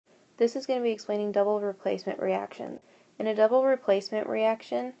This is going to be explaining double replacement reactions. In a double replacement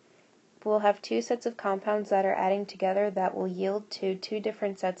reaction, we'll have two sets of compounds that are adding together that will yield to two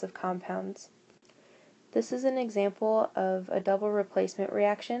different sets of compounds. This is an example of a double replacement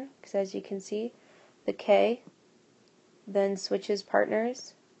reaction, because as you can see, the K then switches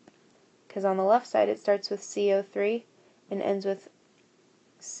partners, because on the left side it starts with CO3 and ends with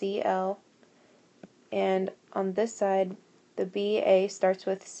Cl, and on this side the Ba starts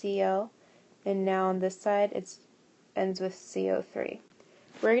with Cl, and now on this side it ends with CO3.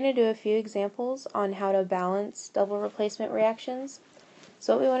 We're going to do a few examples on how to balance double replacement reactions.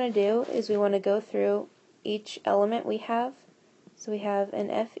 So what we want to do is we want to go through each element we have. So we have an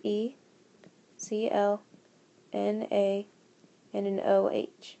Fe, Cl, Na, and an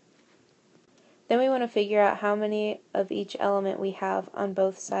OH. Then we want to figure out how many of each element we have on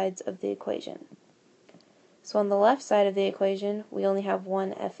both sides of the equation. So on the left side of the equation, we only have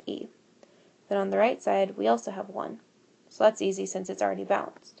one Fe. Then on the right side, we also have one. So that's easy since it's already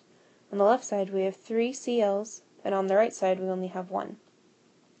balanced. On the left side, we have 3 Cl's, and on the right side, we only have one.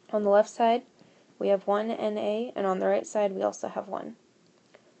 On the left side, we have one Na, and on the right side, we also have one.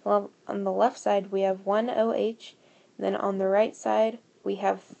 Well, on the left side, we have one OH, and then on the right side, we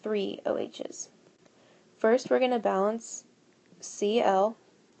have 3 OH's. First, we're going to balance Cl.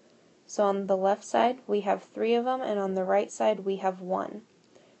 So on the left side, we have 3 of them, and on the right side, we have 1.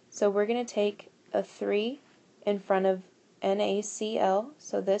 So we're going to take a 3 in front of NaCl,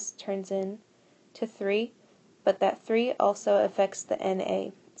 so this turns into 3, but that 3 also affects the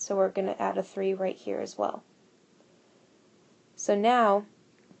Na, so we're going to add a 3 right here as well. So now,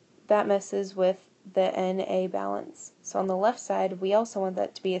 that messes with the Na balance. So on the left side, we also want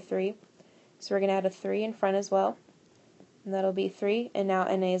that to be a 3, so we're going to add a 3 in front as well. And that'll be 3, and now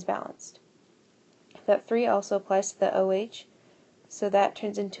Na is balanced. That 3 also applies to the OH, so that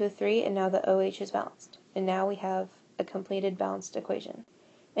turns into a 3, and now the OH is balanced. And now we have a completed balanced equation.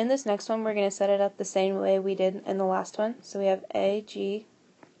 In this next one, we're going to set it up the same way we did in the last one. So we have AgNO3,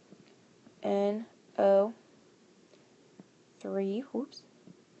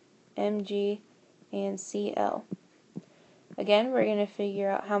 Mg, and Cl. Again, we're going to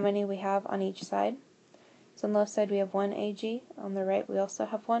figure out how many we have on each side. So on the left side we have one Ag, on the right we also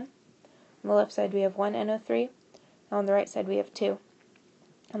have one. On the left side we have one NO3, and on the right side we have 2.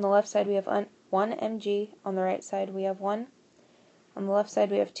 On the left side we have one Mg, on the right side we have 1. On the left side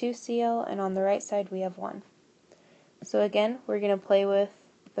we have 2 Cl, and on the right side we have 1. So again, we're going to play with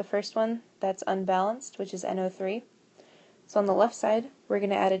the first one that's unbalanced, which is NO3. So on the left side we're going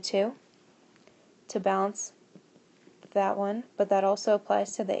to add a 2 to balance that one, but that also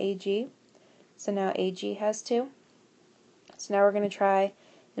applies to the Ag. So now Ag has 2. So now we're going to try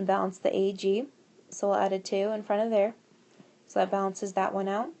and balance the Ag. So we'll add a 2 in front of there. So that balances that one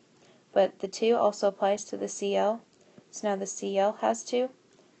out. But the 2 also applies to the Cl. So now the Cl has 2.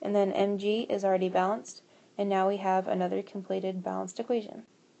 And then Mg is already balanced. And now we have another completed balanced equation.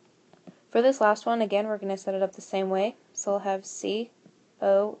 For this last one, again, we're going to set it up the same way. So we'll have C,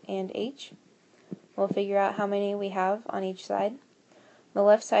 O, and H. We'll figure out how many we have on each side. On the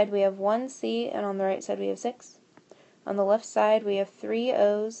left side we have 1 C, and on the right side we have 6. On the left side we have 3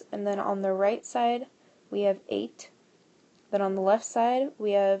 O's, and then on the right side we have 8. Then on the left side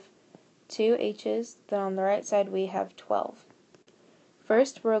we have 2 H's, then on the right side we have 12.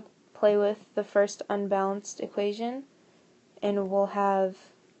 First we'll play with the first unbalanced equation, and we'll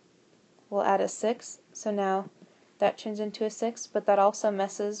add a 6, so now that turns into a 6, but that also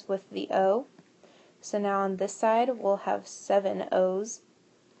messes with the O. So now on this side we'll have 7 O's,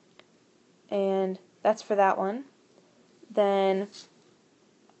 and that's for that one. Then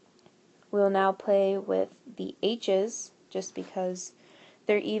we'll now play with the H's, just because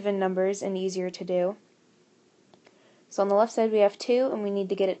they're even numbers and easier to do. So on the left side we have 2, and we need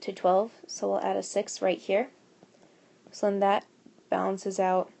to get it to 12, so we'll add a 6 right here. So then that balances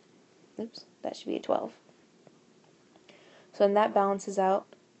out, that should be a 12. So then that balances out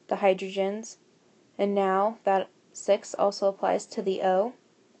the hydrogens, and now that 6 also applies to the O,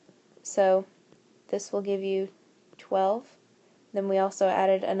 so this will give you 12. Then we also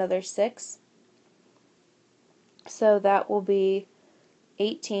added another 6, so that will be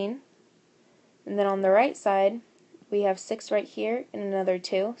 18. And then on the right side we have 6 right here and another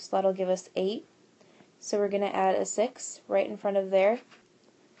 2, so that'll give us 8. So we're going to add a 6 right in front of there,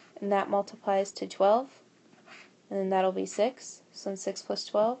 and that multiplies to 12, and then that'll be 6. So 6 plus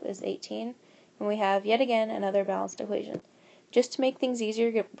 12 is 18, and we have yet again another balanced equation. Just to make things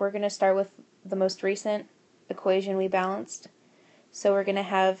easier, we're going to start with the most recent equation we balanced. So we're going to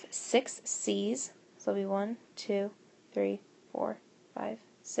have 6 C's, so it'll be 1, 2, 3, 4, 5,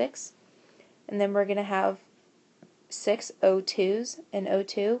 6. And then we're going to have 6 O2s, and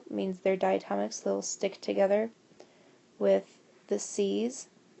O2 means they're diatomic, so they'll stick together with the C's.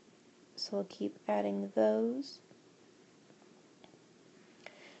 So we'll keep adding those.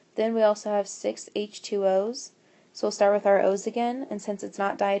 Then we also have 6 H2Os. So we'll start with our O's again, and since it's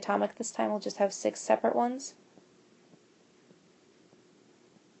not diatomic this time, we'll just have 6 separate ones.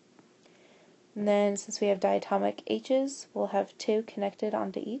 And then since we have diatomic H's, we'll have 2 connected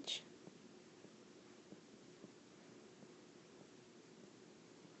onto each.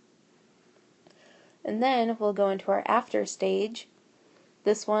 And then we'll go into our after stage.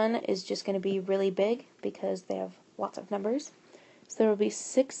 This one is just going to be really big because they have lots of numbers. So there will be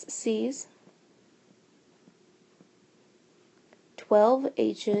 6 C's, 12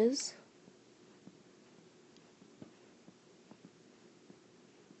 H's,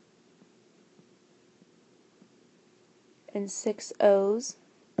 and 6 O's.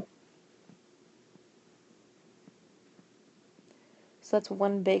 So that's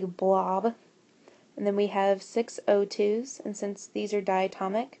one big blob. And then we have 6 O2s, and since these are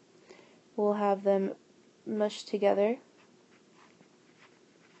diatomic, we'll have them mushed together.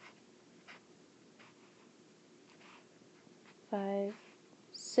 Five,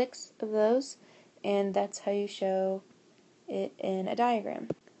 6 of those, and that's how you show it in a diagram.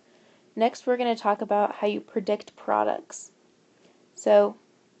 Next, we're going to talk about how you predict products. So,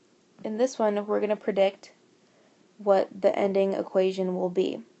 in this one, we're going to predict what the ending equation will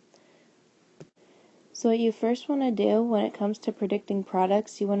be. So what you first want to do when it comes to predicting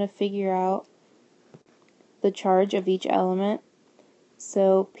products, you want to figure out the charge of each element.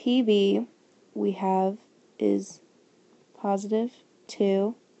 So PB we have is positive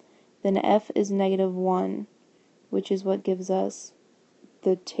 2, then F is negative 1, which is what gives us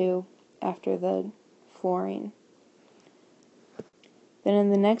the 2 after the fluorine. Then in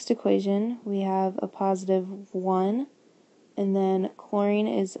the next equation, we have a positive 1, and then chlorine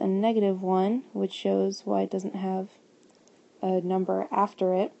is a negative 1, which shows why it doesn't have a number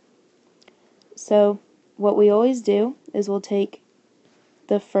after it. So what we always do is we'll take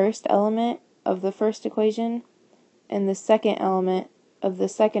the first element of the first equation and the second element of the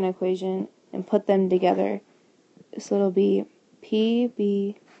second equation and put them together. So it'll be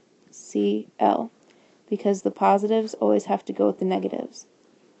PbCl, because the positives always have to go with the negatives.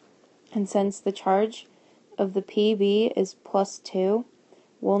 And since the charge of the Pb is plus 2,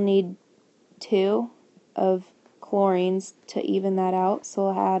 we'll need 2 of chlorines to even that out, so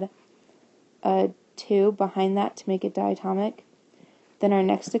we'll add a 2 behind that to make it diatomic. Then our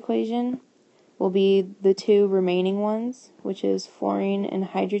next equation will be the 2 remaining ones, which is fluorine and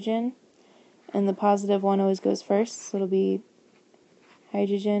hydrogen, and the positive one always goes first, so it'll be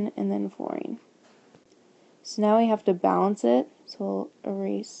hydrogen and then fluorine. So now we have to balance it, so we'll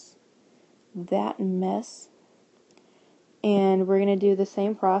erase that mess. And we're going to do the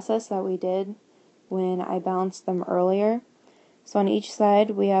same process that we did when I balanced them earlier. So on each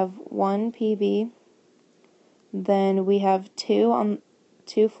side we have 1 Pb, then we have 2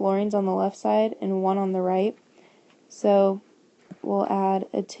 fluorines on the left side and 1 on the right. So we'll add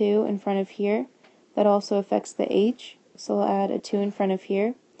a 2 in front of here. That also affects the H, so we'll add a 2 in front of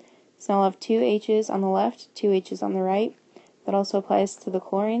here. So now I'll have 2 H's on the left, 2 H's on the right. That also applies to the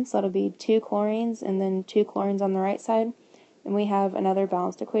chlorines, so that'll be 2 chlorines and then 2 chlorines on the right side. And we have another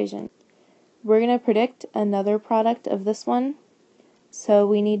balanced equation. We're going to predict another product of this one, so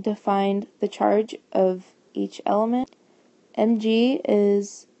we need to find the charge of each element. Mg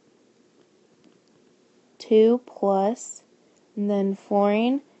is 2 plus, and then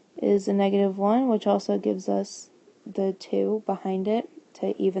fluorine is a negative 1, which also gives us the 2 behind it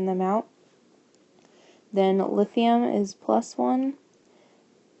to even them out. Then lithium is plus 1,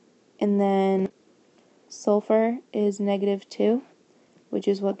 and then sulfur is negative 2, which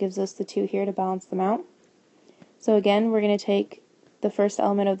is what gives us the 2 here to balance them out. So again, we're going to take the first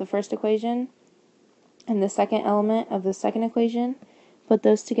element of the first equation and the second element of the second equation, put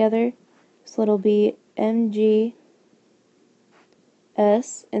those together, so it'll be MgS,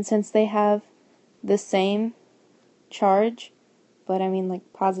 and since they have the same charge, but I mean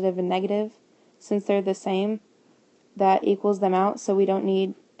like positive and negative, since they're the same, that equals them out, so we don't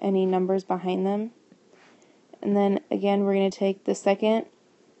need any numbers behind them. And then again, we're going to take the second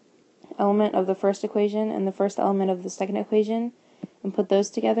element of the first equation and the first element of the second equation and put those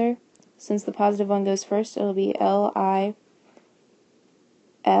together. Since the positive one goes first, it'll be LiF.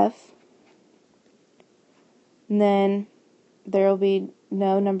 And then there will be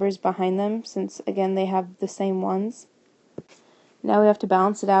no numbers behind them, since again they have the same ones. Now we have to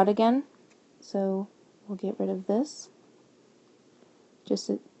balance it out again. So we'll get rid of this. just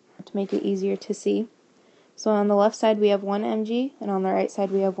to make it easier to see. So on the left side we have 1 Mg, and on the right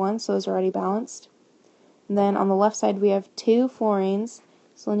side we have 1, so those are already balanced. And then on the left side we have 2 fluorines,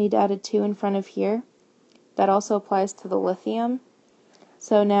 so we'll need to add a 2 in front of here. That also applies to the lithium.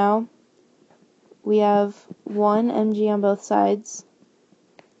 So now we have 1 Mg on both sides.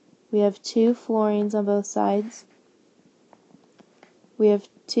 We have 2 fluorines on both sides. We have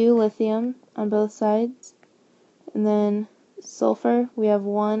 2 lithium on both sides. And then sulfur, we have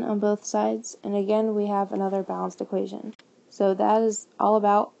 1 on both sides. And again, we have another balanced equation. So that is all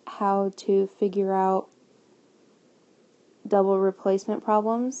about how to figure out double replacement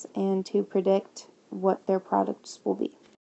problems and to predict what their products will be.